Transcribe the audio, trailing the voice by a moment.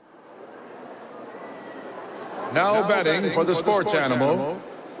Now betting for the sports animal,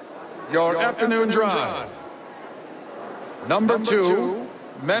 your afternoon drive. Number 2,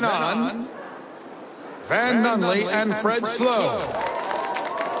 Men On, Van Nunley and Fred Slow.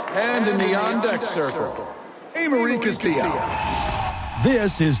 And in the on-deck circle, Amory Castillo.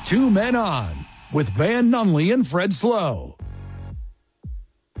 This is 2 Men On with Van Nunley and Fred Slow.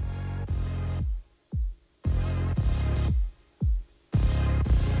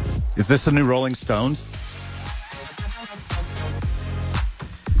 Is this the new Rolling Stones?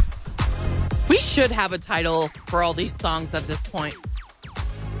 We should have a title for all these songs at this point.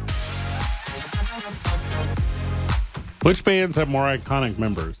 Which bands have more iconic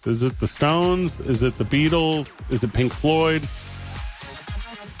members? Is it the Stones? Is it the Beatles? Is it Pink Floyd?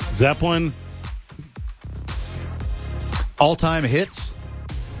 Zeppelin? All-time hits?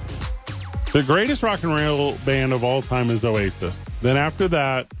 The greatest rock and roll band of all time is Oasis. Then after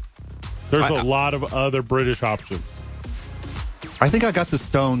that, there's a lot of other British options. I think I got the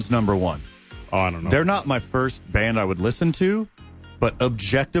Stones number 1. Oh, I don't know. They're not my first band I would listen to, but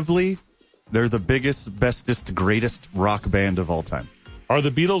objectively, they're the biggest, bestest, greatest rock band of all time. Are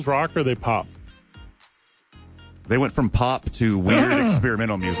the Beatles rock or are they pop? They went from pop to weird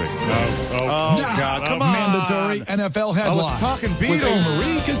experimental music. Oh, God, come on. Mandatory NFL headline. I was talking With Beatles.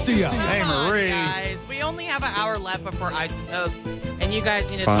 Marie Castillo. Hey, Come on, Marie. guys. We only have an hour left before Ice and Toast, and you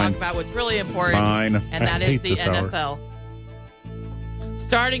guys need to Fine. talk about what's really important, Fine. and that I is hate the this hour. NFL.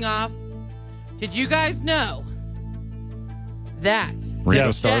 Starting off, did you guys know that Ringo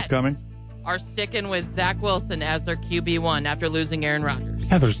Yes. Starr's Jets coming? are sticking with Zach Wilson as their QB1 after losing Aaron Rodgers?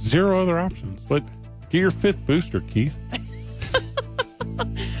 Yeah, there's zero other options. But get your 5th booster, Keith.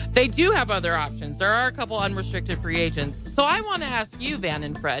 They do have other options. There are a couple unrestricted free agents. So I want to ask you, Van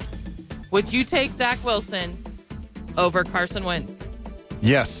and Fred, would you take Zach Wilson over Carson Wentz?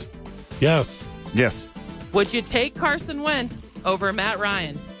 Yes. Yes. Yes. Would you take Carson Wentz over Matt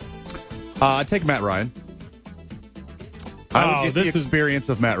Ryan? I'd take Matt Ryan. I would get the this is- experience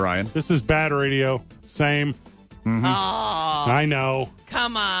of Matt Ryan. This is bad radio. Same. Oh, I know.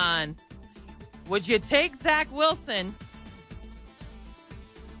 come on. Would you take Zach Wilson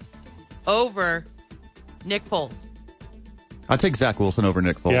over Nick Foles? I'd take Zach Wilson over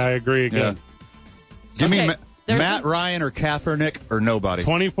Nick Foles. Yeah, I agree again. Give Okay, me there's Matt Ryan or Kaepernick or nobody.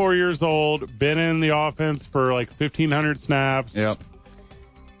 24 years old, been in the offense for like 1,500 snaps. Yep.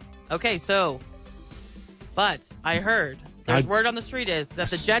 Okay, so, but I heard there's word on the street is that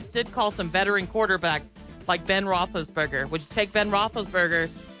the Jets did call some veteran quarterbacks like Ben Roethlisberger. Would you take Ben Roethlisberger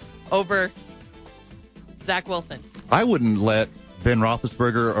over Zach Wilson? I wouldn't let Ben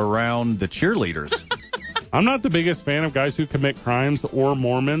Roethlisberger around the cheerleaders. I'm not the biggest fan of guys who commit crimes or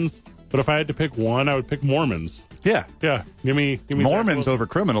Mormons, but if I had to pick one, I would pick Mormons. Yeah. Yeah, give me Zach Mormons Wilson. over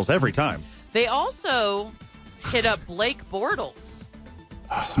criminals every time. They also hit up Blake Bortles.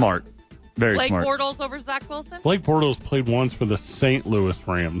 Smart. Very Blake smart. Bortles over Zach Wilson? Blake Bortles played once for the St. Louis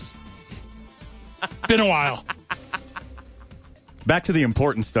Rams. Been a while. Back to the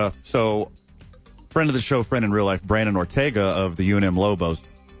important stuff. So, friend of the show, friend in real life, Brandon Ortega of the UNM Lobos,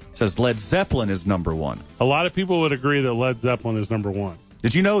 says Led Zeppelin is number 1. A lot of people would agree that Led Zeppelin is number 1.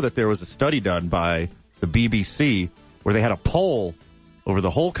 Did you know that there was a study done by the BBC where they had a poll over the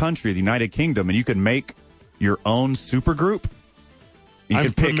whole country, the United Kingdom, and you could make your own supergroup? You I'm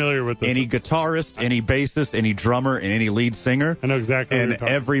could pick familiar with this. any guitarist, any bassist, any drummer, and any lead singer. I know exactly what And you're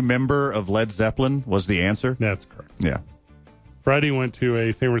talking every member of Led Zeppelin was the answer. That's correct. Yeah. Freddie went to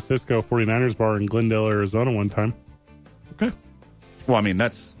a San Francisco 49ers bar in Glendale, Arizona one time. Okay. Well, I mean,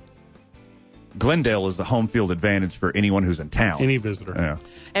 that's Glendale is the home field advantage for anyone who's in town. Any visitor. Yeah.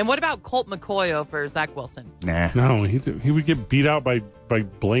 And what about Colt McCoy over Zach Wilson? Nah. No, he would get beat out by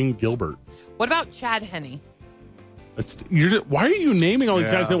Blaine Gilbert. What about Chad Henne? Why are you naming all these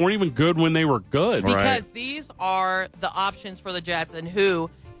Yeah. guys that weren't even good when they were good? Right. Because these are the options for the Jets and who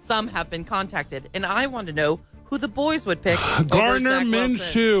some have been contacted. And I want to know who the boys would pick. Gardner over Zach Wilson.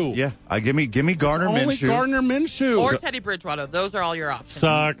 Minshew. Yeah. Give me Gardner Only Minshew. Gardner Minshew. Or Teddy Bridgewater. Those are all your options.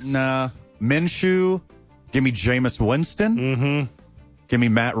 Sucks. Nah. Minshew. Give me Jameis Winston. Mm-hmm. Give me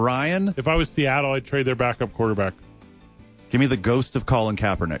Matt Ryan. If I was Seattle, I'd trade their backup quarterback. Give me the ghost of Colin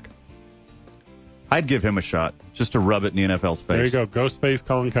Kaepernick. I'd give him a shot just to rub it in the NFL's face. There you go. Ghostface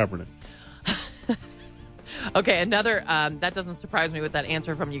Colin Kaepernick. Okay, another, that doesn't surprise me with that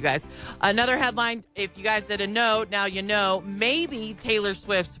answer from you guys. Another headline, if you guys didn't know, now you know, maybe Taylor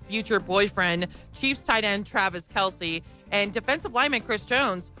Swift's future boyfriend, Chiefs tight end Travis Kelce, and defensive lineman Chris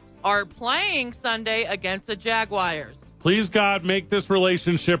Jones are playing Sunday against the Jaguars. Please, God, make this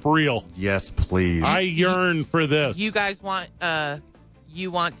relationship real. Yes, please. I yearn for this. You guys want, you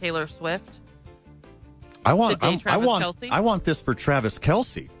want Taylor Swift? I want Kelsey? I want this for Travis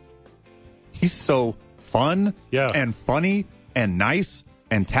Kelce. He's so fun and funny and nice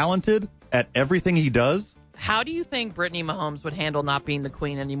and talented at everything he does. How do you think Brittany Mahomes would handle not being the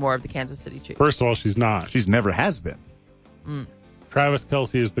queen anymore of the Kansas City Chiefs? First of all, she's not. She's never has been. Travis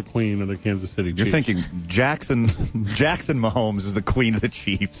Kelce is the queen of the Kansas City Chiefs. You're thinking Jackson Mahomes is the queen of the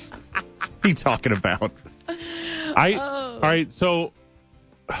Chiefs. What are you talking about? All right, so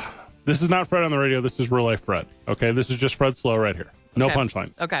this is not Fred on the radio. This is real life Fred. Okay, this is just Fred Slow right here. No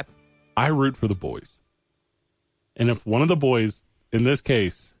punchlines. Okay. I root for the boys. And if one of the boys, in this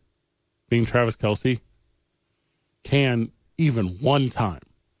case, being Travis Kelce, can even one time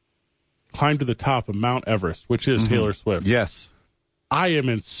climb to the top of Mount Everest, which is Taylor Swift. Yes. I am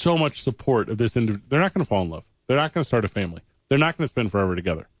in so much support of this individual. They're not going to fall in love. They're not going to start a family. They're not going to spend forever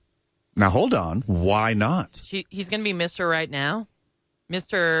together. Now, hold on. Why not? He's going to be Mr. Right Now.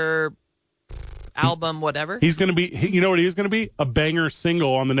 Mr. Album, whatever. He's going to be, you know what he's going to be? A banger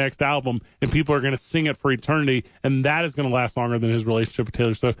single on the next album, and people are going to sing it for eternity, and that is going to last longer than his relationship with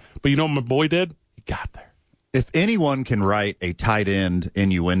Taylor Swift. But you know what my boy did? He got there. If anyone can write a tight end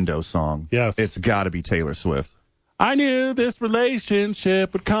innuendo song, it's got to be Taylor Swift. I knew this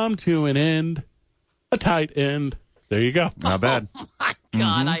relationship would come to an end. A tight end. There you go. Not bad. Oh, my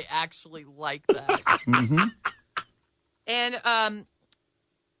God. I actually like that. And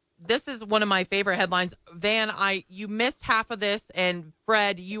this is one of my favorite headlines. Van, you missed half of this, and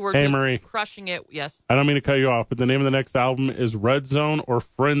Fred, you were Marie, crushing it. Yes. I don't mean to cut you off, but the name of the next album is Red Zone or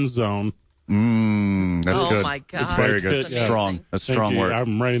Friend Zone. That's good. Oh, my God. It's very good. Yeah. Strong. That's strong work.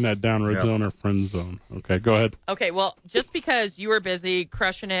 I'm writing that down, Red Zone or Friend Zone. Okay, go ahead. Okay, well, just because you were busy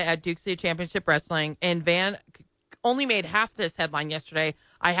crushing it at Duke City Championship Wrestling, and Van only made half this headline yesterday,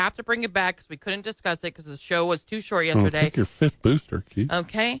 I have to bring it back because we couldn't discuss it because the show was too short yesterday. Take your fifth booster, Keith.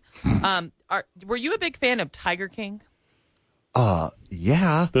 Okay. Were you a big fan of Tiger King?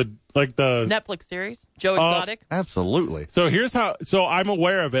 Yeah. The Netflix series? Joe Exotic? Absolutely. So here's how. So I'm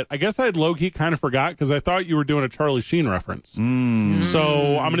aware of it. I guess I had low key kind of forgot because I thought you were doing a Charlie Sheen reference. So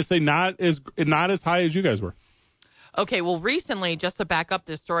I'm going to say not as high as you guys were. Okay. Well, recently, just to back up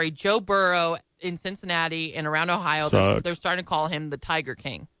this story, Joe Burrow in Cincinnati and around Ohio, they're starting to call him the Tiger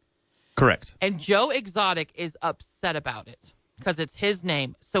King. Correct. And Joe Exotic is upset about it because it's his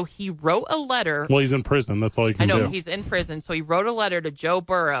name. So he wrote a letter. Well, he's in prison. That's all he can do. I know, he's in prison. So he wrote a letter to Joe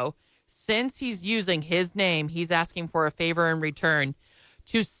Burrow. Since he's using his name, he's asking for a favor in return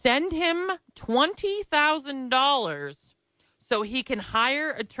to send him $20,000 so he can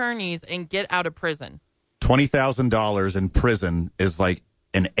hire attorneys and get out of prison. $20,000 in prison is like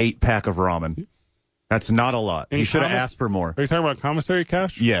an 8-pack of ramen. That's not a lot. He should have asked for more. Are you talking about commissary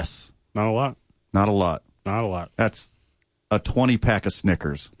cash? Yes. Not a lot. Not a lot. Not a lot. That's a 20-pack of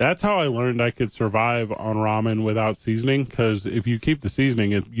Snickers. That's how I learned I could survive on ramen without seasoning, because if you keep the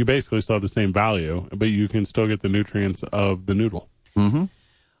seasoning, you basically still have the same value, but you can still get the nutrients of the noodle. Mm-hmm.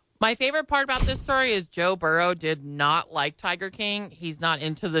 My favorite part about this story is Joe Burrow did not like Tiger King. He's not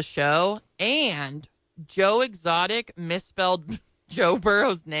into the show. And Joe Exotic misspelled Joe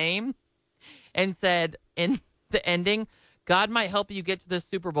Burrow's name and said in the ending, God might help you get to the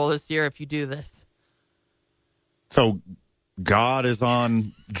Super Bowl this year if you do this. So God is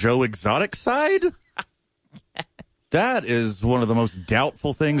on Joe Exotic's side? That is one of the most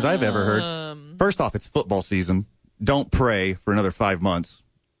doubtful things I've ever heard. First off, it's football season. Don't pray for another 5 months.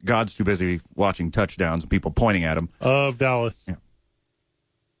 God's too busy watching touchdowns and people pointing at him. Of Dallas. Yeah.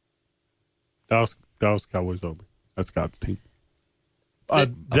 Dallas Cowboys only. That's God's team.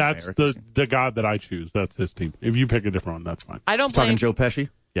 That's the God that I choose. That's his team. If you pick a different one, that's fine. I don't blame Talking Joe Pesci?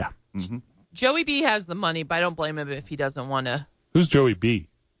 Yeah. Mm-hmm. Joey B has the money, but I don't blame him if he doesn't want to. Who's Joey B?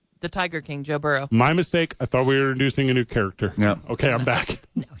 The Tiger King, Joe Burrow. My mistake. I thought we were introducing a new character. Yeah. Okay, I'm back.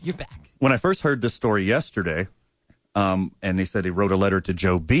 No, you're back. When I first heard this story yesterday, and they said he wrote a letter to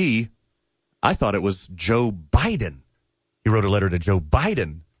Joe B., I thought it was Joe Biden. He wrote a letter to Joe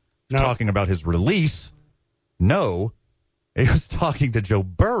Biden talking about his release. No, he was talking to Joe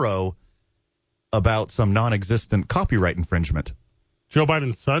Burrow about some non-existent copyright infringement. Joe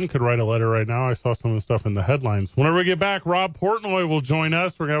Biden's son could write a letter right now. I saw some of the stuff in the headlines. Whenever we get back, Rob Portnoy will join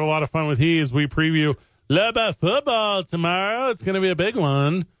us. We're going to have a lot of fun with he as we preview Lobos football tomorrow. It's going to be a big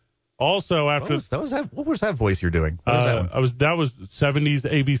one. Also, after what was that voice you're doing? What was that one? That was 70s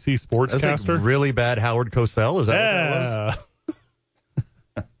ABC sportscaster. Like really bad Howard Cosell. Is that what that was?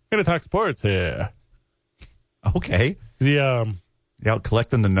 We're going to talk sports here. Okay. You out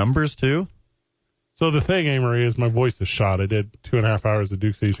collecting the numbers too? So the thing, Amory, is my voice is shot. I did 2.5 hours of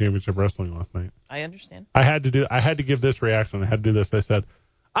Duke City Championship Wrestling last night. I understand. I had to give this reaction. I had to do this. I said,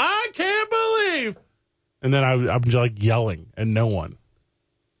 I can't believe and then I'm just like yelling at no one.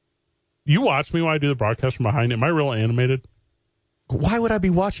 You watch me while I do the broadcast from behind. Am I real animated? Why would I be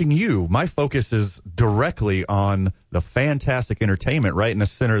watching you? My focus is directly on the fantastic entertainment right in the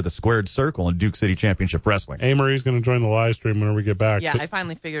center of the squared circle in Duke City Championship Wrestling. Marie's going to join the live stream whenever we get back. Yeah, I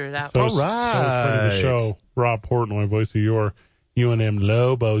finally figured it out. All right. So friend of the show, Rob Portnoy, voice of your UNM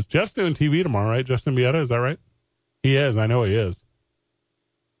Lobos. Jeff's doing TV tomorrow, right? Justin Bieta, is that right? He is. I know he is.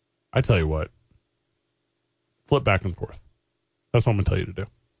 I tell you what. Flip back and forth. That's what I'm going to tell you to do. A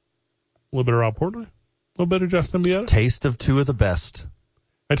little bit of Rob Portnoy. A little bit of Justin Bieta. Taste of two of the best.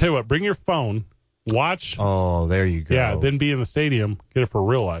 I tell you what, bring your phone, watch. Oh, there you go. Yeah, then be in the stadium, get it for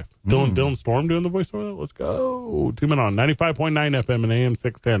real life. Dylan Storm doing the voiceover. Let's go. 2 Men On 95.9 FM and AM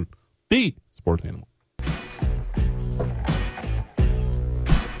 610. The Sports Animal.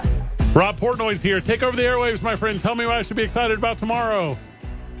 Rob Portnoy's here. Take over the airwaves, my friend. Tell me what I should be excited about tomorrow.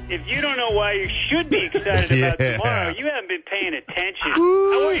 If you don't know why you should be excited about tomorrow, you haven't been paying attention.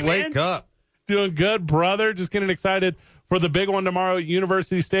 Ooh, How are you, wake man? up. Doing good, brother. Just getting excited for the big one tomorrow at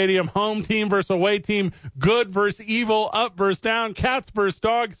University Stadium. Home team versus away team. Good versus evil. Up versus down. Cats versus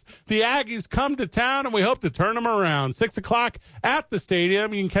dogs. The Aggies come to town, and we hope to turn them around. 6 o'clock at the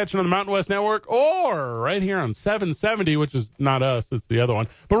stadium. You can catch it on the Mountain West Network or right here on 770, which is not us. It's the other one.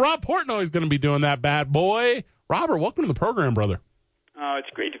 But Rob Portnoy is going to be doing that bad boy. Robert, welcome to the program, brother. Oh, it's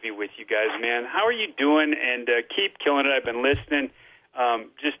great to be with you guys, man. How are you doing? And keep killing it. I've been listening.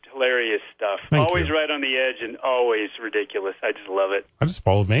 Just hilarious stuff. Thank always you. right on the edge and always ridiculous. I just love it. I just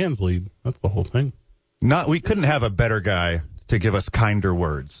follow Van's lead. That's the whole thing. We couldn't have a better guy to give us kinder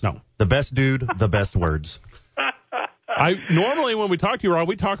words. No. The best dude, the best words. Normally when we talk to you, Rob,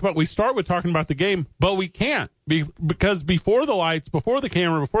 we start with talking about the game, but we can't because before the lights, before the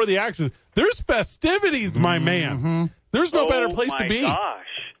camera, before the action, there's festivities, my man. There's no better place to be. Oh, my gosh.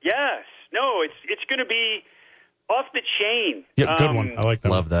 Yes. No, it's going to be off the chain. Yeah, good one. I like that.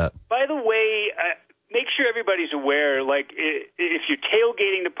 Love that. By the way, make sure everybody's aware, like, if you're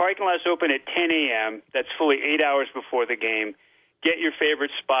tailgating, the parking lot's open at 10 a.m. That's fully 8 hours before the game. Get your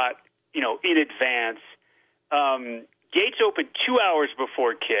favorite spot, in advance. Gates open 2 hours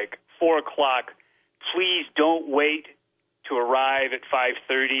before kick, 4 o'clock. Please don't wait to arrive at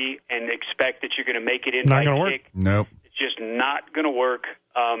 5:30 and expect that you're going to make it in Not by gonna work. kick. Nope. It's just not going to work.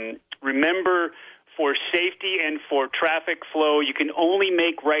 Remember, for safety and for traffic flow, you can only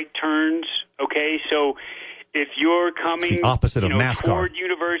make right turns, okay? So if you're coming It's the opposite of NASCAR. toward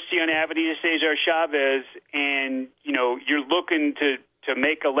University on Avenida Cesar Chavez and, you're looking to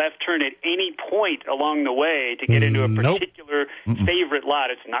make a left turn at any point along the way to get into a particular favorite lot,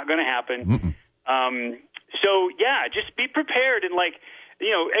 it's not going to happen. So, yeah, just be prepared and,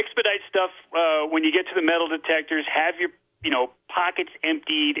 expedite stuff when you get to the metal detectors. Have your pockets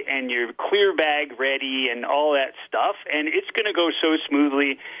emptied and your clear bag ready and all that stuff. And it's going to go so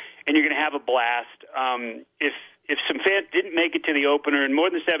smoothly, and you're going to have a blast. If some fans didn't make it to the opener, and more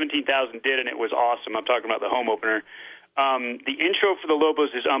than 17,000 did, and it was awesome. I'm talking about the home opener. The intro for the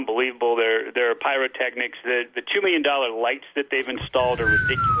Lobos is unbelievable. There are pyrotechnics. The $2 million lights that they've installed are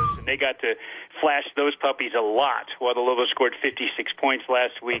ridiculous, and they got to flash those puppies a lot while the Lobos scored 56 points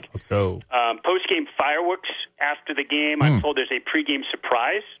last week. Let's go. Post-game fireworks after the game. I'm told there's a pregame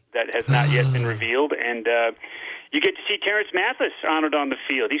surprise that has not yet been revealed, and you get to see Terrence Mathis honored on the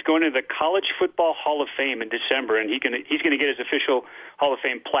field. He's going to the College Football Hall of Fame in December, and he's going to get his official Hall of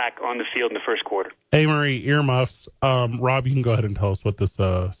Fame plaque on the field in the first quarter. Amory, earmuffs. Rob, you can go ahead and tell us what this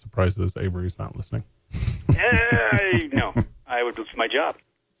surprise is. Amory's not listening. No, I would lose my job.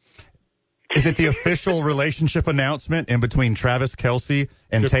 Is it the official relationship announcement in between Travis Kelce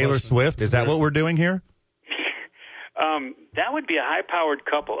and Good Taylor question. Swift? Is that what we're doing here? That would be a high-powered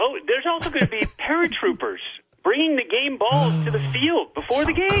couple. Oh, there's also going to be paratroopers bringing the game balls to the field before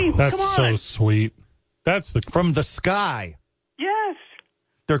the game. That's Come on. so sweet. That's the From the sky. Yes.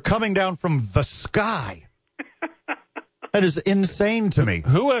 They're coming down from the sky. That is insane to me.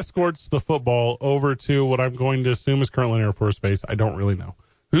 who escorts the football over to what I'm going to assume is currently in Air Force Base. I don't really know.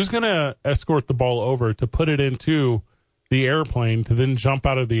 Who's going to escort the ball over to put it into the airplane to then jump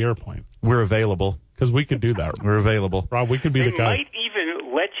out of the airplane? We're available. Because we could do that. We're available. Rob, we could be They the guy. might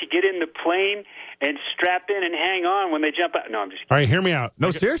even let you get in the plane and strap in and hang on when they jump out. No, I'm just kidding. All right, hear me out. No,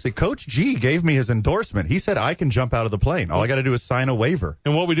 seriously, Coach G gave me his endorsement. He said I can jump out of the plane. All I got to do is sign a waiver.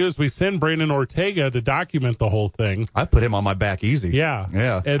 And what we do is we send Brandon Ortega to document the whole thing. I put him on my back easy. Yeah.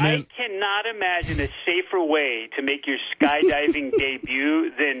 Yeah. And then I cannot cannot imagine a safer way to make your skydiving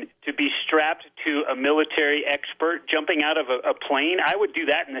debut than to be strapped to a military expert jumping out of a plane. I would do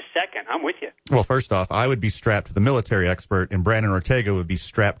that in a second. I'm with you. Well, first off, I would be strapped to the military expert, and Brandon Ortega would be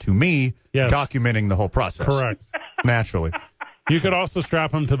strapped to me, documenting the whole process. Correct. Naturally. You could also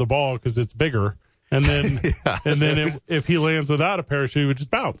strap him to the ball because it's bigger. And then, if he lands without a parachute, he would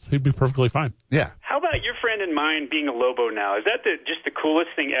just bounce. He'd be perfectly fine. Yeah. How about your friend and mine being a Lobo now? Is that just the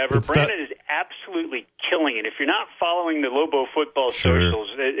coolest thing ever? Brandon is absolutely killing it. If you're not following the Lobo football socials,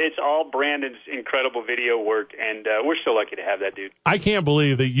 it's all Brandon's incredible video work, and we're so lucky to have that dude. I can't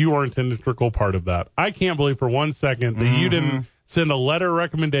believe that you weren't an integral part of that. I can't believe for 1 second that you didn't send a letter of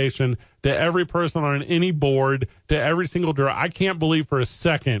recommendation to every person on any board, to every single director. I can't believe for a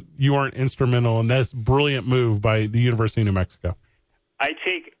second you aren't instrumental in this brilliant move by the University of New Mexico. I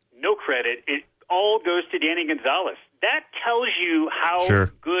take no credit. It all goes to Danny Gonzalez. That tells you how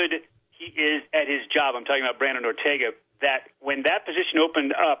good he is at his job. I'm talking about Brandon Ortega, that when that position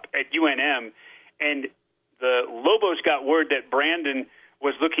opened up at UNM and the Lobos got word that Brandon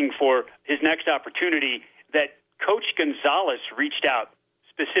was looking for his next opportunity, that Coach Gonzalez reached out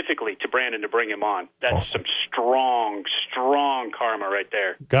specifically to Brandon to bring him on. That's some strong, strong karma right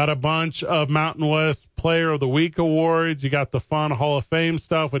there. Got a bunch of Mountain West Player of the Week awards. You got the fun Hall of Fame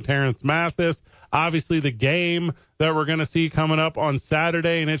stuff with Terrence Mathis. Obviously, the game that we're going to see coming up on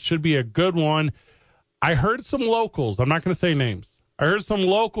Saturday, and it should be a good one. I heard some locals. I'm not going to say names. I heard some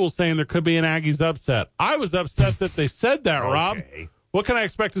locals saying there could be an Aggies upset. I was upset that they said that, Rob. What can I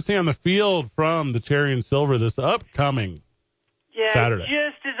expect to see on the field from the Cherry and Silver this upcoming Saturday?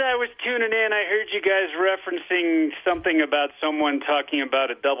 Just as I was tuning in, I heard you guys referencing something about someone talking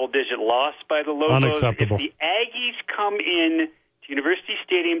about a double-digit loss by the Lobos. Unacceptable. If the Aggies come in to University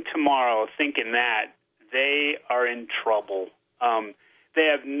Stadium tomorrow thinking that, they are in trouble. They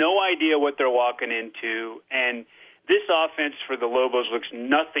have no idea what they're walking into, and this offense for the Lobos looks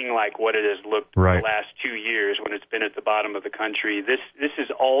nothing like what it has looked the last 2 years when it's been at the bottom of the country. This is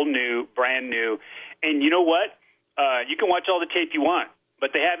all new, brand new. And you know what? You can watch all the tape you want,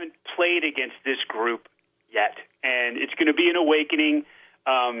 but they haven't played against this group yet. And it's going to be an awakening.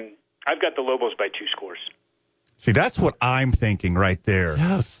 I've got the Lobos by 2 scores. See, that's what I'm thinking right there.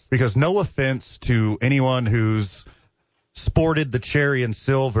 Yes. Because no offense to anyone who's sported the cherry and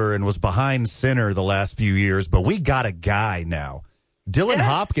silver and was behind center the last few years, but we got a guy now. Dylan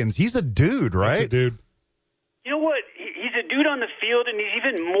Hopkins, he's a dude, right? That's a dude. You know what? He's a dude on the field, and he's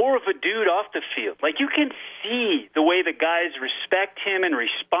even more of a dude off the field. Like, you can see the way the guys respect him and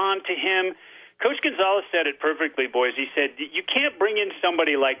respond to him. Coach Gonzalez said it perfectly, boys. He said, you can't bring in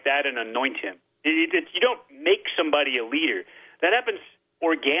somebody like that and anoint him. You don't make somebody a leader. That happens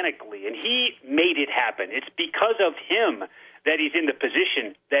organically, and he made it happen. It's because of him that he's in the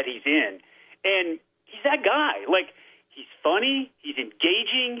position that he's in. And he's that guy. Like, he's funny, he's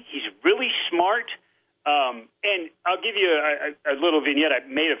engaging, he's really smart. And I'll give you a little vignette. I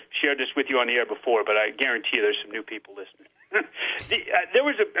may have shared this with you on the air before, but I guarantee you there's some new people listening. There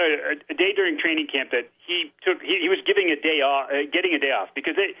was a day during training camp that he took. He was getting a day off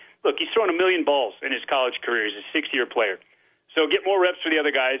because he's thrown 1 million balls in his college career. He's a 6-year player. So get more reps for the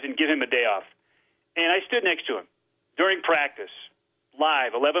other guys and give him a day off. And I stood next to him during practice,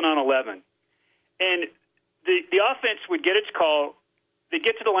 live, 11 on 11. And the offense would get its call. They'd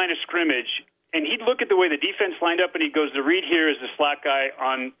get to the line of scrimmage, and he'd look at the way the defense lined up, and he goes, the read here is the slot guy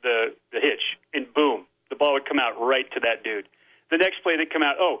on the hitch. And boom, the ball would come out right to that dude. The next play they'd come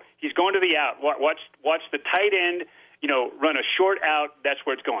out, he's going to the out. Watch the tight end, run a short out. That's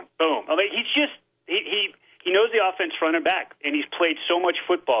where it's going. Boom. I mean, he's just he knows the offense front and back, and he's played so much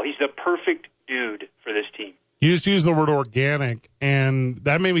football. He's the perfect dude for this team. You just used the word organic, and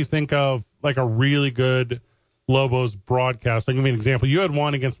that made me think of like a really good Lobos broadcast. I'll give you an example. You had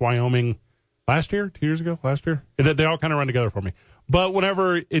one against Wyoming last year, 2 years ago, last year. They all kind of run together for me. But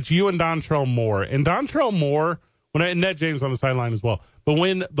whenever it's you and Dontrell Moore, and Dontrell Moore, and Ned James on the sideline as well. But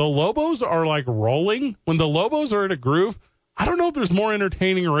when the Lobos are like rolling, when the Lobos are in a groove, I don't know if there's more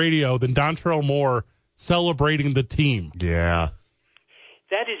entertaining radio than Dontrell Moore celebrating the team. Yeah.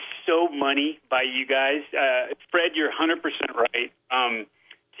 That is so money by you guys. Fred, you're 100% right. To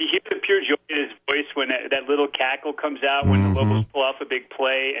hear the pure joy in his voice when that little cackle comes out when the Lobos pull off a big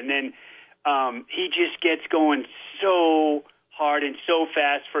play, and then he just gets going so hard and so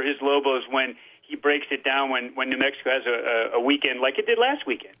fast for his Lobos when he breaks it down when New Mexico has a weekend like it did last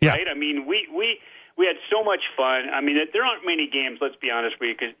weekend, right? I mean, we had so much fun. I mean, there aren't many games, let's be honest with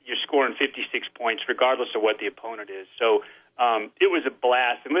you, because you're scoring 56 points regardless of what the opponent is. So it was a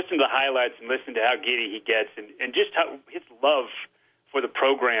blast. And listen to the highlights and listen to how giddy he gets and just how his love for the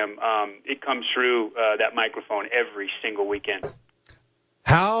program. It comes through that microphone every single weekend.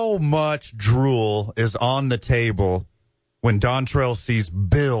 How much drool is on the table when Dontrell sees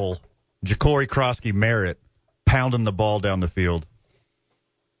Bill, Ja'Cory Krosky Merritt, pounding the ball down the field?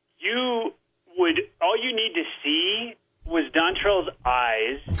 All you need to see was Dontrell's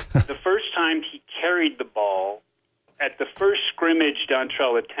eyes the first time he carried the ball at the first scrimmage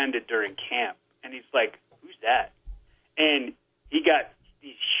Dontrell attended during camp. And he's like, who's that? And he got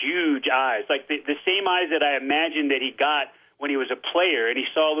these huge eyes, like the same eyes that I imagined that he got when he was a player and he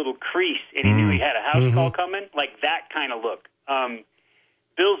saw a little crease and he knew he had a house call coming, like that kind of look.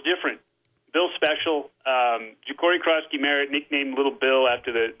 Bill's different. Bill's special. Ja'Cory Krosky Merritt, nicknamed Little Bill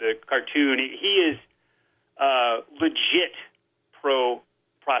after the cartoon, he is legit pro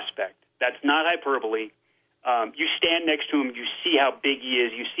prospect. That's not hyperbole. You stand next to him, you see how big he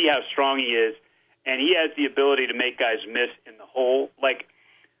is, you see how strong he is, and he has the ability to make guys miss in the hole. Like,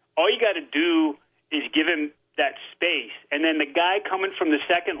 all you got to do is give him that space, and then the guy coming from the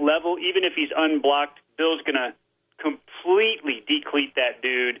second level, even if he's unblocked, Bill's going to completely decleat that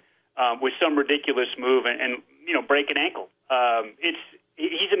dude with some ridiculous move and break an ankle.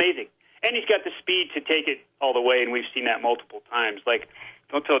 He's amazing. And he's got the speed to take it all the way, and we've seen that multiple times. Like,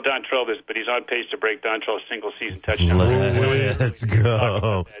 don't tell Dontrell this, but he's on pace to break Dontrell's single-season touchdown. Let's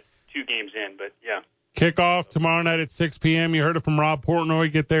go. 2 games in, but yeah. Kickoff tomorrow night at 6 p.m. You heard it from Rob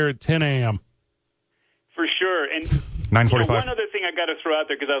Portnoy. Get there at 10 a.m. For sure. And 9:45. One other thing I got to throw out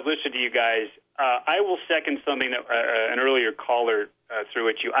there, because I was listening to you guys, I will second something that an earlier caller threw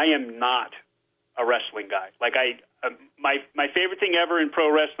at you. I am not a wrestling guy. Like, my favorite thing ever in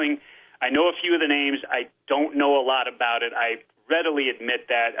pro wrestling, I know a few of the names. I don't know a lot about it. I readily admit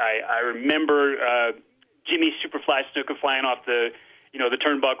that. I remember Jimmy Superfly Snuka flying off the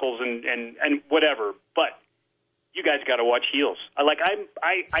turnbuckles and whatever. But you guys got to watch Heels. I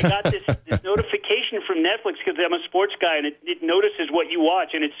got this notification from Netflix because I'm a sports guy, and it notices what you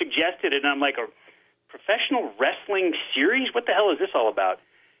watch, and it suggested it, and I'm like, a professional wrestling series? What the hell is this all about?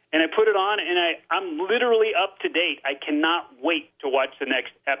 And I put it on, and I'm literally up to date. I cannot wait to watch the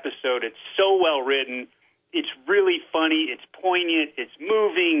next episode. It's so well written. It's really funny. It's poignant. It's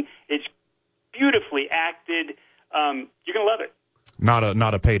moving. It's beautifully acted. You're going to love it.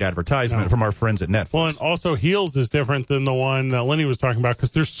 Not a paid advertisement from our friends at Netflix. Well, and also Heels is different than the one that Lenny was talking about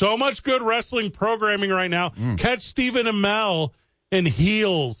because there's so much good wrestling programming right now. Catch Stephen Amell in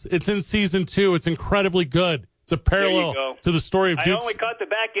Heels. It's in season 2. It's incredibly good. It's a parallel to the story of Duke. I only caught the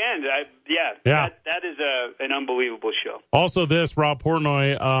back end. That is an unbelievable show. Also this, Rob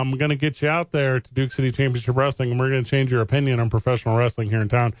Portnoy, I'm going to get you out there to Duke City Championship Wrestling, and we're going to change your opinion on professional wrestling here in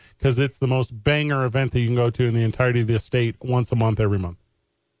town because it's the most banger event that you can go to in the entirety of the state once a month, every month.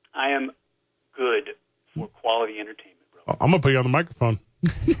 I am good for quality entertainment, bro. I'm going to put you on the microphone.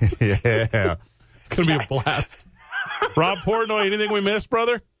 Yeah. It's going to be a blast. Rob Portnoy, anything we missed,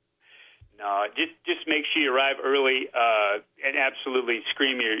 brother? No, just make sure you arrive early and absolutely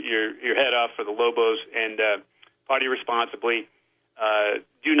scream your head off for the Lobos and party responsibly.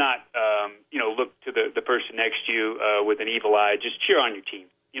 Do not look to the person next to you with an evil eye. Just cheer on your team.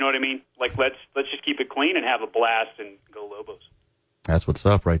 You know what I mean? Like let's just keep it clean and have a blast and go Lobos. That's what's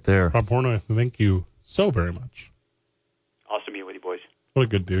up right there. Rob Portnoy, thank you so very much. Awesome being with you, boys. What a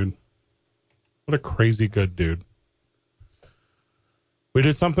good dude. What a crazy good dude. We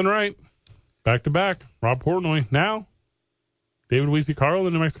did something right. Back to back. Rob Portnoy. Now, David Weezy Carl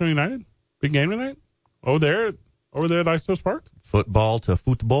in New Mexico United. Big game tonight. Over there at Ice Coast Park. Football to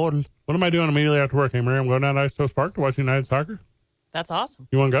football. What am I doing immediately after work? Hey, Mary, I'm going down to Ice Coast Park to watch United soccer. That's awesome.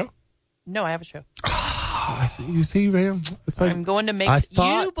 You want to go? No, I have a show. You see, man. It's like, I'm going to make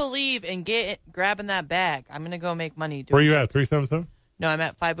you believe in grabbing that bag. I'm going to go make money. Where are you at? 377? No, I'm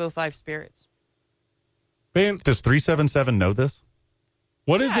at 505 Spirits. Man, does 377 know this?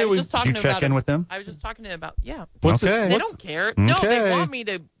 What is it? Did you check in with them? I was just talking to about They don't care. No,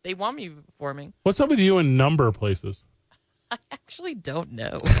 they want me for me. What's up with you and number places? I actually don't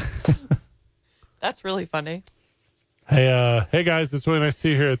know. That's really funny. Hey guys, it's really nice to see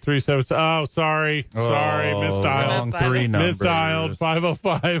you here at 377. Oh, sorry, misdialed. Wrong 3 numbers. Misdialed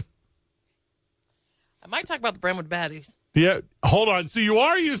 505. I might talk about the Brentwood Baddies. Yeah, hold on. So you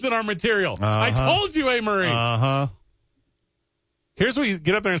are using our material. I told you, Marie. Here's what you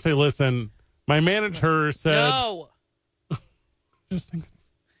get up there and say, listen, my manager said. No. Just think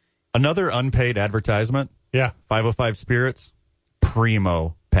another unpaid advertisement. Yeah. 505 Spirits,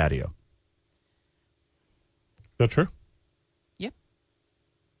 primo patio. Is that true? Yep.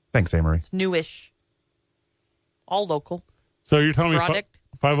 Thanks, Amory. It's newish. All local. So you're telling Product.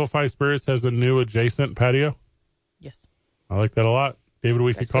 me 505 Spirits has a new adjacent patio? Yes. I like that a lot. David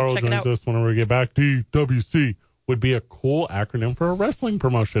Weesey Carl joins us whenever we get back. DWC would be a cool acronym for a wrestling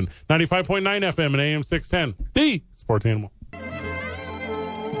promotion. 95.9 FM and AM 610. The Sports Animal.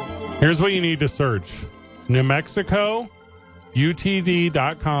 Here's what you need to search. New Mexico,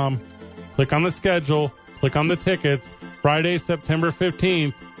 UTD.com. Click on the schedule. Click on the tickets. Friday, September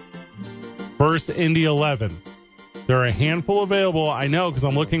 15th. Versus Indy 11. There are a handful available. I know because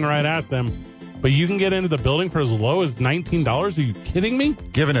I'm looking right at them. But you can get into the building for as low as $19. Are you kidding me?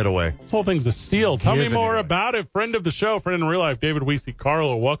 Giving it away. This whole thing's a steal. Tell me more about it. Friend of the show, friend in real life, David Weesey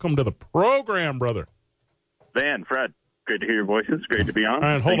Carlo. Welcome to the program, brother. Van, Fred, great to hear your voices. Great to be on. All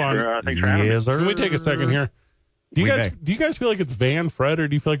right, hold on. Thanks for having me. Can we take a second here? Do you guys feel like it's Van Fred, or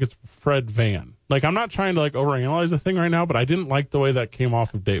do you feel like it's Fred Van? Like, I'm not trying to overanalyze the thing right now, but I didn't like the way that came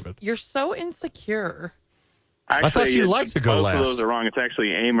off of David. You're so insecure. Actually, I thought you liked to go both last. Both of those are wrong. It's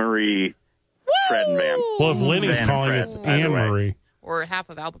actually Marie, Fred, and Van. Well, if Lenny's Van calling, Fred, it's Anne Marie. Or half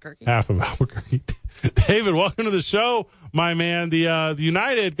of Albuquerque. Half of Albuquerque. David, welcome to the show, my man. The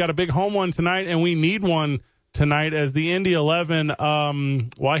United got a big home one tonight, and we need one tonight as the Indy 11.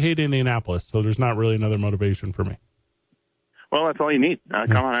 Well, I hate Indianapolis, so there's not really another motivation for me. Well, that's all you need.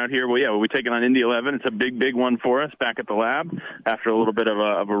 Come on out here. Well, yeah, we'll be taking on Indy 11. It's a big one for us back at the lab after a little bit of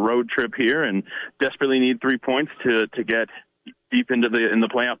a road trip here, and desperately need 3 points to get deep into the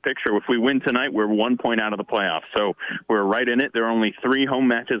playoff picture. If we win tonight, we're 1 point out of the playoffs, so we're right in it. There are only 3 home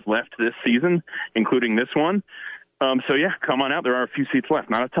matches left this season, including this one. So yeah, come on out. There are a few seats left,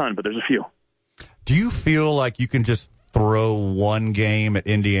 not a ton, but there's a few. Do you feel like you can just throw one game at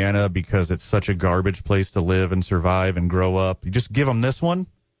Indiana because it's such a garbage place to live and survive and grow up? You just give them this one,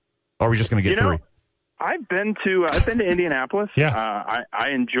 or are we just going to get 3? I've been to Indianapolis. Yeah, I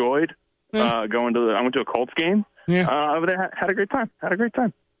enjoyed going to. I went to a Colts game. Yeah, over there, had a great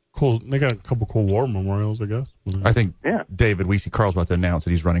time. Cool. They got a couple cool war memorials, I guess. I think David Weesey Carl's about to announce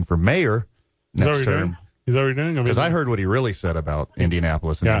that he's running for mayor next term. Is that what you're doing? Because I heard what he really said about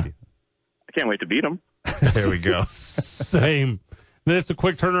Indianapolis. And Indy. I can't wait to beat him. There we go. Same. Then it's a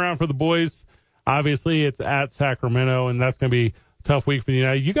quick turnaround for the boys. Obviously, it's at Sacramento, and that's going to be a tough week for the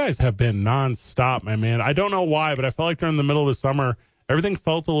United. You guys have been nonstop, my man. I don't know why, but I felt like during the middle of the summer, everything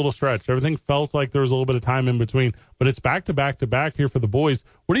felt a little stretched. Everything felt like there was a little bit of time in between. But it's back to back to back here for the boys.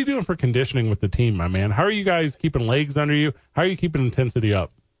 What are you doing for conditioning with the team, my man? How are you guys keeping legs under you? How are you keeping intensity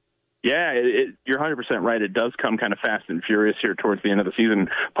up? Yeah, you're 100% right. It does come kind of fast and furious here towards the end of the season.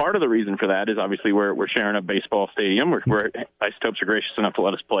 Part of the reason for that is obviously we're sharing a baseball stadium. Where Isotopes are gracious enough to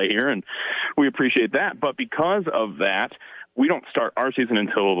let us play here, and we appreciate that. But because of that, we don't start our season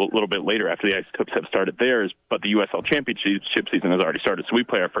until a little bit later after the Isotopes have started theirs, but the USL Championship season has already started. So we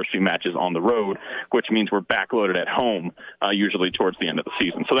play our first few matches on the road, which means we're backloaded at home, usually towards the end of the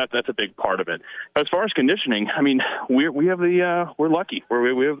season. So that's a big part of it. As far as conditioning, I mean, we're lucky.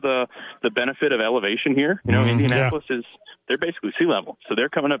 We have the benefit of elevation here. You know, Indianapolis they're basically sea level. So they're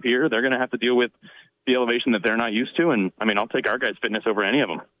coming up here. They're going to have to deal with the elevation that they're not used to. And I mean, I'll take our guys' fitness over any of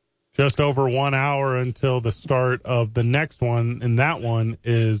them. Just over 1 hour until the start of the next one, and that one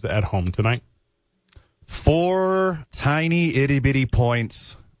is at home tonight. 4 tiny itty-bitty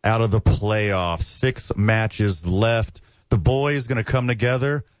points out of the playoffs. 6 matches left. The boys going to come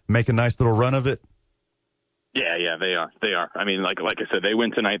together, make a nice little run of it? Yeah, they are. I mean, like I said, they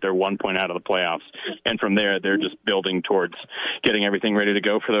win tonight. They're 1 point out of the playoffs, and from there, they're just building towards getting everything ready to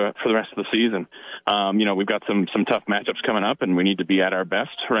go for the rest of the season. We've got some tough matchups coming up, and we need to be at our best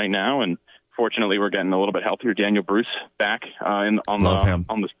right now. And fortunately, we're getting a little bit healthier. Daniel Bruce back on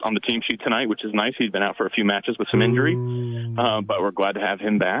the team sheet tonight, which is nice. He's been out for a few matches with some injury, but we're glad to have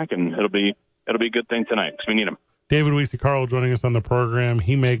him back, and it'll be a good thing tonight because we need him. David Weesey Carl joining us on the program.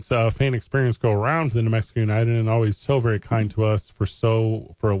 He makes fan experience go around to the New Mexico United, and always so very kind to us for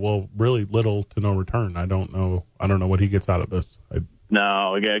really little to no return. I don't know what he gets out of this.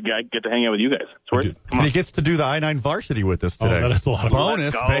 No, I get to hang out with you guys. It's worth it. And he gets to do the I-9 varsity with us today. Oh, that is a lot of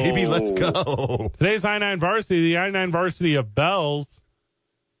bonus, baby. Let's go. Today's I-9 varsity, the I-9 varsity of Bells.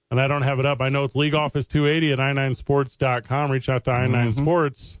 And I don't have it up. I know it's League Office 280 at i9sports.com. Reach out to I9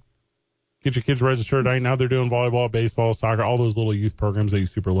 Sports. Get your kids registered right now. They're doing volleyball, baseball, soccer, all those little youth programs that you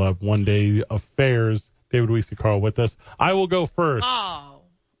super love. One-day affairs. David Weesey Carl with us. I will go first.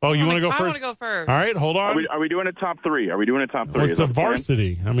 Oh, you want to go first? I want to go first. All right, hold on. Are we doing a top 3? Well, it's a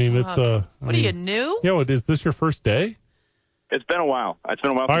varsity. I mean, it's What are you, new? Is this your first day? It's been a while. All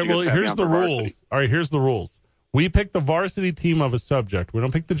right, well, here's the rules. All right, here's the rules. We pick the varsity team of a subject. We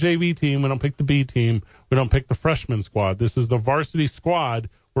don't pick the JV team. We don't pick the B team. We don't pick the freshman squad. This is the varsity squad.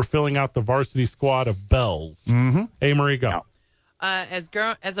 We're filling out the varsity squad of Bells. A. Marie, go. As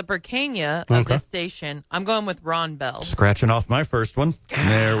a Burkania of this station, I'm going with Ron Bell. Scratching off my first one.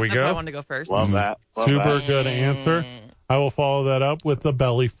 There we go. I wanted to go first. Love that. Super good answer. I will follow that up with the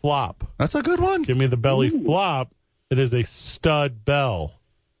belly flop. That's a good one. Give me the belly flop. It is a stud bell.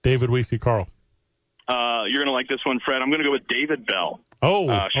 David Weesey, Carl. You're going to like this one, Fred. I'm going to go with David Bell.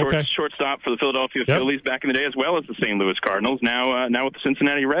 Shortstop for the Philadelphia Phillies back in the day, as well as the St. Louis Cardinals. Now with the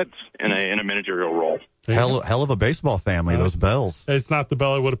Cincinnati Reds in a managerial role. Hell of a baseball family, those Bells. It's not the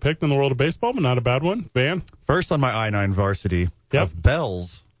bell I would have picked in the world of baseball, but not a bad one. Van? First on my I-9 varsity of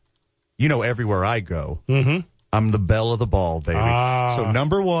Bells, everywhere I go, I'm the bell of the ball, baby. So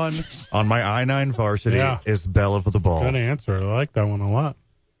number one on my I-9 varsity is bell of the ball. Good answer. I like that one a lot.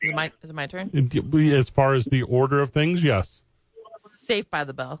 Is it my turn? As far as the order of things, yes. Saved by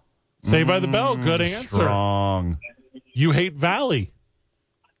the Bell. Saved by the Bell. Good answer. Strong. You hate Valley.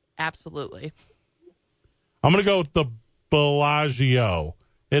 Absolutely. I'm going to go with the Bellagio.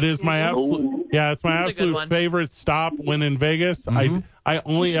 It is my absolute, it's my absolute favorite stop when in Vegas. I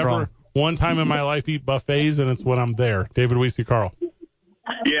only ever one time in my life eat buffets, and it's when I'm there. David Weesey, Carl.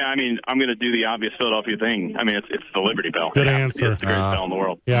 Yeah, I mean, I'm going to do the obvious Philadelphia thing. I mean, it's the Liberty Bell. Good answer. It's the greatest bell in the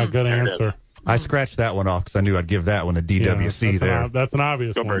world. Yeah, good answer. I scratched that one off because I knew I'd give that one a DWC there. That's an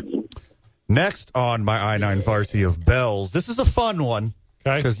obvious one. Next on my I-9 varsity of bells, this is a fun one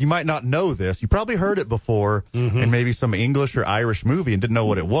because you might not know this. You probably heard it before in maybe some English or Irish movie and didn't know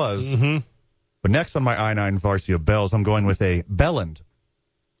what it was. But next on my I-9 varsity of bells, I'm going with a bellend.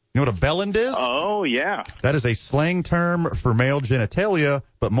 You know what a bellend is? Oh, yeah. That is a slang term for male genitalia,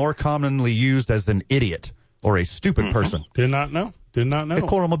 but more commonly used as an idiot or a stupid person. Did not know. They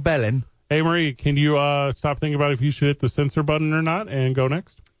call him a bellend. Hey, Marie, can you stop thinking about if you should hit the censor button or not and go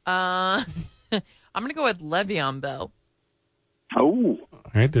next? I'm going to go with Le'Veon Bell. Oh.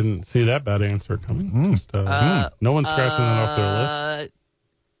 I didn't see that bad answer coming. No one's scratching that off their list.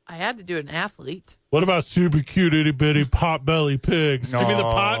 I had to do an athlete. What about super cute itty bitty pot belly pigs? Give me the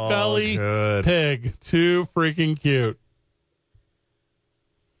pot belly pig. Too freaking cute.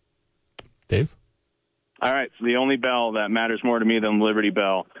 Dave? All right. So the only bell that matters more to me than Liberty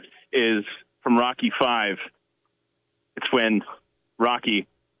Bell is from Rocky V. It's when Rocky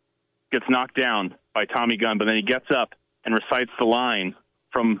gets knocked down by Tommy Gunn, but then he gets up and recites the line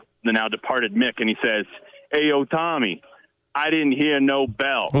from the now departed Mick, and he says, "Hey, yo, Tommy, I didn't hear no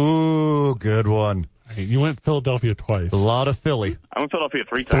bell." Ooh, good one. You went Philadelphia twice. A lot of Philly. I went Philadelphia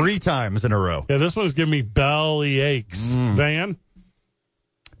 3 times. 3 times in a row. Yeah, this one's giving me belly aches. Van?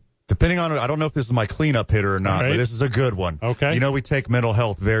 Depending on, I don't know if this is my cleanup hitter or not, but this is a good one. Okay. We take mental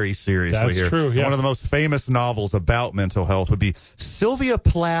health very seriously here. That's true, yeah. One of the most famous novels about mental health would be Sylvia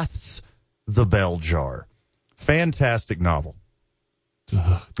Plath's The Bell Jar. Fantastic novel.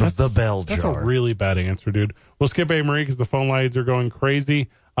 The Bell Jar. That's a really bad answer, dude. We'll skip A. Marie because the phone lines are going crazy.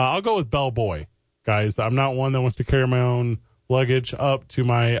 I'll go with Bellboy, guys. I'm not one that wants to carry my own luggage up to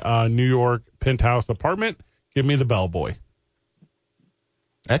my New York penthouse apartment. Give me the Bellboy.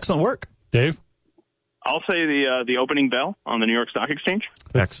 Excellent work. Dave? I'll say the opening bell on the New York Stock Exchange.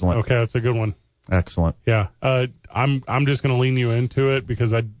 Excellent. Okay, that's a good one. Excellent. Yeah. I'm just going to lean you into it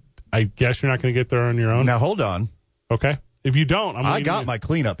because I guess you're not going to get there on your own. Now, hold on. Okay. If you don't, I got my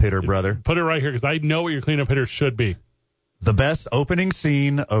cleanup hitter, brother. Put it right here because I know what your cleanup hitter should be. The best opening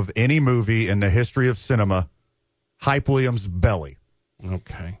scene of any movie in the history of cinema, Hype Williams' Belly.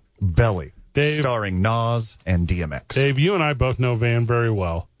 Okay. Belly. Dave, starring Nas and DMX. Dave, you and I both know Van very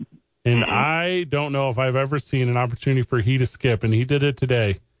well. And I don't know if I've ever seen an opportunity for he to skip, and he did it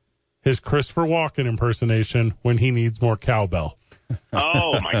today, his Christopher Walken impersonation when he needs more cowbell.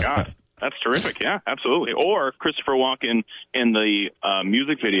 Oh, my God. That's terrific. Yeah, absolutely. Or Christopher Walken in the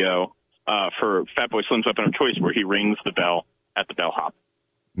music video for Fatboy Slim's Weapon of Choice where he rings the bell at the bellhop.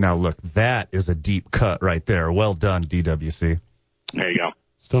 Now, look, that is a deep cut right there. Well done, DWC. There you go.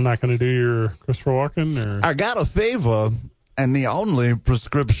 Still not going to do your Christopher Walken? Or? I got a favor, and the only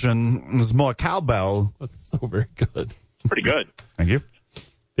prescription is more cowbell. That's so very good. Pretty good. Thank you.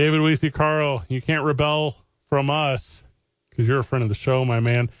 David Weesey, Carl, you can't rebel from us because you're a friend of the show, my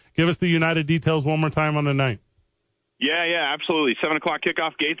man. Give us the United details one more time on the night. Yeah, absolutely. 7 o'clock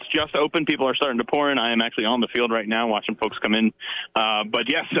kickoff. Gates just open. People are starting to pour in. I am actually on the field right now watching folks come in. But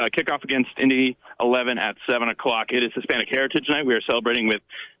yes, kickoff against Indy 11 at 7 o'clock. It is Hispanic Heritage Night. We are celebrating with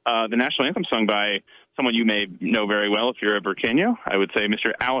the national anthem sung by someone you may know very well if you're a Burkeno. I would say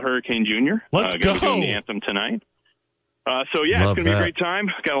Mr. Al Hurricane Jr. Let's go. Doing the anthem tonight. So, yeah, it's going to be a great time.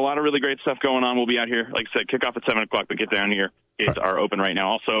 Got a lot of really great stuff going on. We'll be out here, like I said, kickoff at 7 o'clock, but get down here. Gates are open right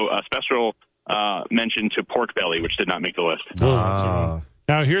now. Also, a special mention to pork belly, which did not make the list.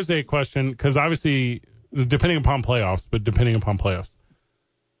 Now, here's a question, because obviously depending upon playoffs.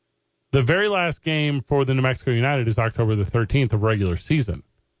 The very last game for the New Mexico United is October the 13th of regular season.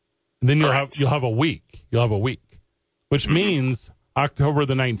 And then you'll have a week. Which means October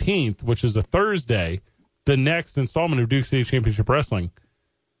the 19th, which is a Thursday, the next installment of Duke City Championship Wrestling,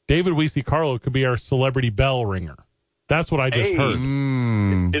 David Weesey Carlo could be our celebrity bell ringer. That's what I just heard.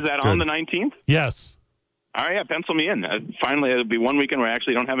 Is that on the 19th? Yes. All right, yeah, pencil me in. Finally, it'll be one weekend where I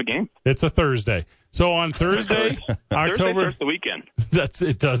actually don't have a game. It's a Thursday. So on Thursday, October. Thursday starts the weekend.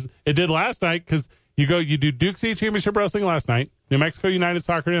 It did last night because you do Duke City Championship Wrestling last night, New Mexico United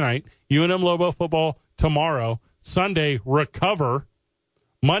Soccer tonight, UNM Lobo football tomorrow, Sunday, recover.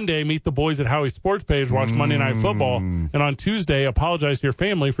 Monday, meet the boys at Howie's Sports Page, watch Monday Night Football. And on Tuesday, apologize to your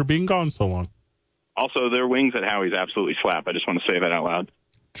family for being gone so long. Also, their wings at Howie's absolutely slap. I just want to say that out loud.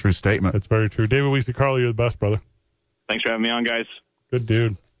 True statement. That's very true. David Weesey Carlo, you're the best, brother. Thanks for having me on, guys. Good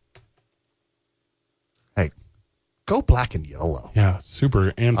dude. Hey, go black and yellow. Yeah,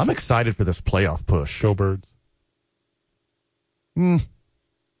 super. And I'm excited for this playoff push. Go Birds.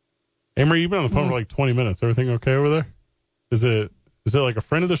 Amory, you've been on the phone for like 20 minutes. Everything okay over there? Is it like a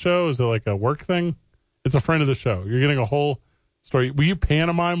friend of the show? Is it like a work thing? It's a friend of the show. You're getting a whole story. Will you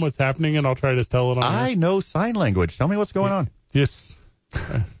pantomime what's happening and I'll try to tell it on I know sign language. Tell me what's going on. Yes.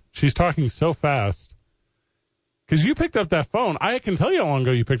 She's talking so fast. Because you picked up that phone. I can tell you how long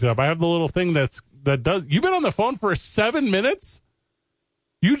ago you picked it up. I have the little thing that does. You've been on the phone for 7 minutes?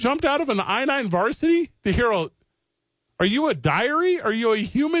 You jumped out of an I-9 varsity to hear Are you a diary? Are you a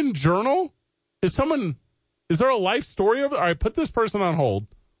human journal? Is there a life story of it? All right, put this person on hold.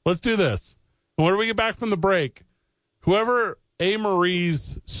 Let's do this. And when we get back from the break, whoever A.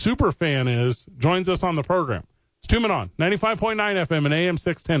 Marie's super fan is joins us on the program. It's 2 Men On, 95.9 FM and AM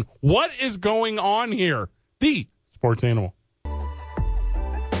 610. What is going on here? The Sports Animal.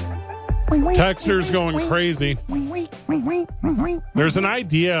 Texter's going crazy. There's an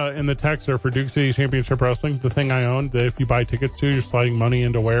idea in the texter for Duke City Championship Wrestling, the thing I own, that if you buy tickets to, you're sliding money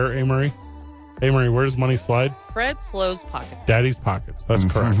into where, Amory? Amory, where does money slide? Fred Slow's pockets. Daddy's pockets. That's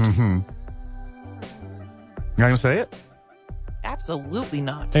correct. You're not going to say it? Absolutely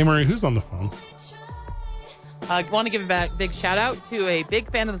not. Amory, who's on the phone? I want to give a big shout out to a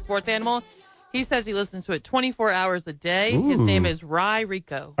big fan of the Sports Animal. He says he listens to it 24 hours a day. Ooh. His name is Rye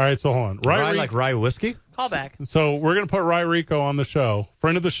Rico. All right, so hold on. Rye like rye whiskey? Call back. So we're going to put Rye Rico on the show.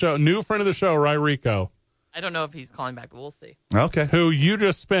 Friend of the show, new friend of the show, Rye Rico. I don't know if he's calling back, but we'll see. Okay. Who you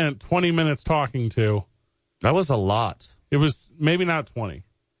just spent 20 minutes talking to. That was a lot. It was maybe not 20.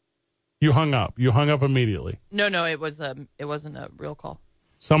 You hung up. You hung up immediately. No, it wasn't a real call.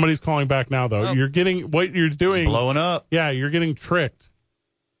 Somebody's calling back now, though. Oh. You're getting what you're doing. Blowing up. Yeah, you're getting tricked.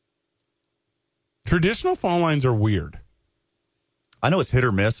 Traditional phone lines are weird. I know it's hit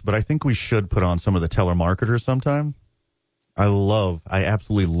or miss, but I think we should put on some of the telemarketers sometime. I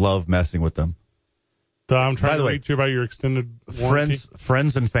absolutely love messing with them. I'm trying to reach you about your extended warranty.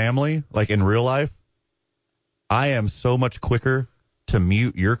 Friends and family, like in real life, I am so much quicker to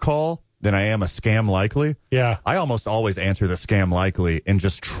mute your call than I am a scam likely. Yeah. I almost always answer the scam likely and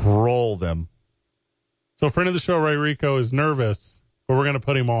just troll them. So friend of the show, Ray Rico, is nervous, but we're going to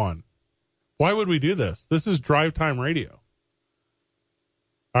put him on. Why would we do this? This is drive time radio.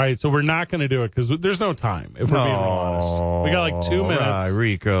 All right, so we're not going to do it because there's no time, if we're being honest. We got like 2 minutes.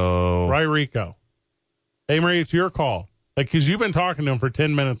 Ray Rico. Hey, Marie, it's your call. Because you've been talking to him for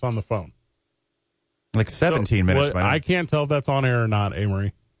 10 minutes on the phone. Like 17 minutes. I can't tell if that's on air or not,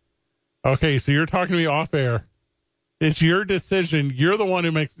 Amory. Okay, so you're talking to me off air. It's your decision. You're the one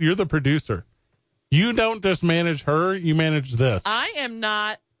you're the producer. You don't just manage her, you manage this. I am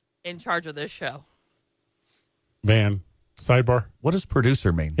not in charge of this show. Van, sidebar. What does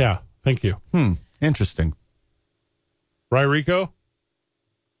producer mean? Yeah, thank you. Interesting. Ray Rico.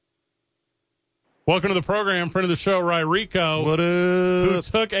 Welcome to the program, friend of the show, Ray Rico. What up? Who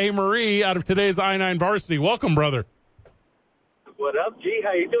took A. Marie out of today's I-9 varsity. Welcome, brother. What up, G?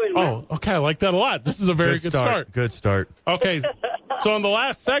 How you doing, man? Oh, okay. I like that a lot. This is a very good start. Good start. Okay. So in the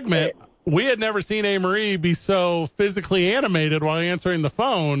last segment, we had never seen A. Marie be so physically animated while answering the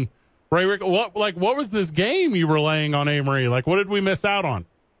phone. Ray Rico, what was this game you were laying on A. Marie? What did we miss out on?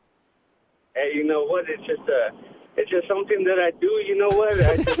 Hey, you know what? It's just something that I do. You know what?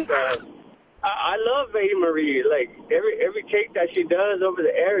 I love A. Marie. Like every take that she does over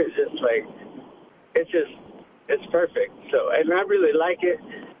the air is just it's perfect. So, and I really like it.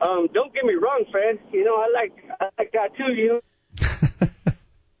 Don't get me wrong, Fred. You know, I like that too. You know.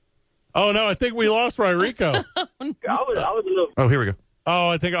 Oh no, I think we lost Ray Rico. I was a little. Oh, here we go.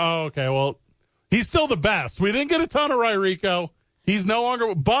 Oh, okay. Well, he's still the best. We didn't get a ton of Ray Rico. He's no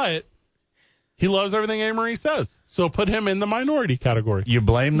longer, but He loves everything Anne Marie says. So put him in the minority category. You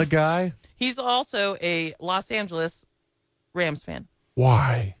blame the guy? He's also a Los Angeles Rams fan.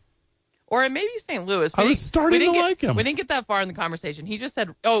 Why? Or maybe St. Louis. I was starting to like him. We didn't get that far in the conversation. He just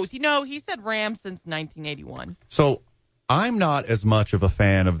said, he said Rams since 1981. So I'm not as much of a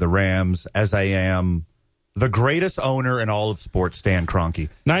fan of the Rams as I am the greatest owner in all of sports, Stan Kroenke.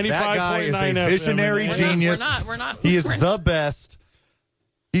 95.9 That guy is a visionary genius. We're not. He is the best.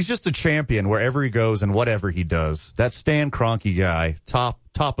 He's just a champion wherever he goes and whatever he does. That Stan Kroenke guy, top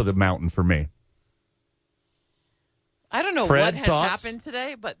of the mountain for me. I don't know Fred, what has thoughts? happened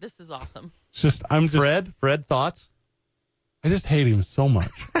today, but this is awesome. Fred, thoughts? I just hate him so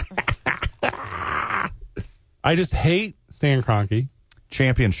much. I just hate Stan Kroenke.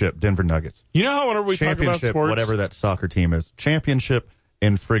 Championship, Denver Nuggets. You know how whenever we talk about sports, whatever that soccer team is. Championship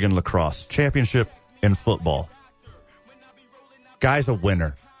in friggin' lacrosse. Championship in football. Guy's a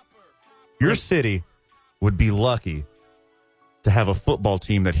winner. Your city would be lucky to have a football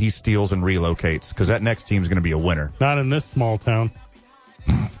team that he steals and relocates, because that next team is going to be a winner. Not in this small town.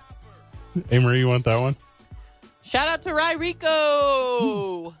 Hey, Marie, you want that one? Shout out to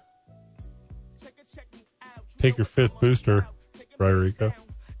Rico. Take your 5th booster, Rico.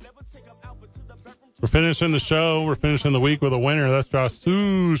 We're finishing the show. We're finishing the week with a winner. That's Josh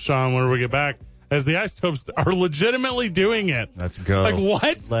Sushan when we get back. As the Isotopes are legitimately doing it. Let's go. Like,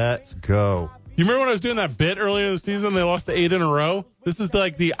 what? Let's go. You remember when I was doing that bit earlier in the season? They lost to 8 in a row. This is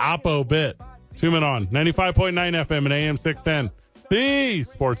like the Oppo bit. 2 Men On. 95.9 FM and AM 610. The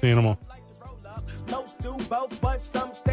Sports Animal.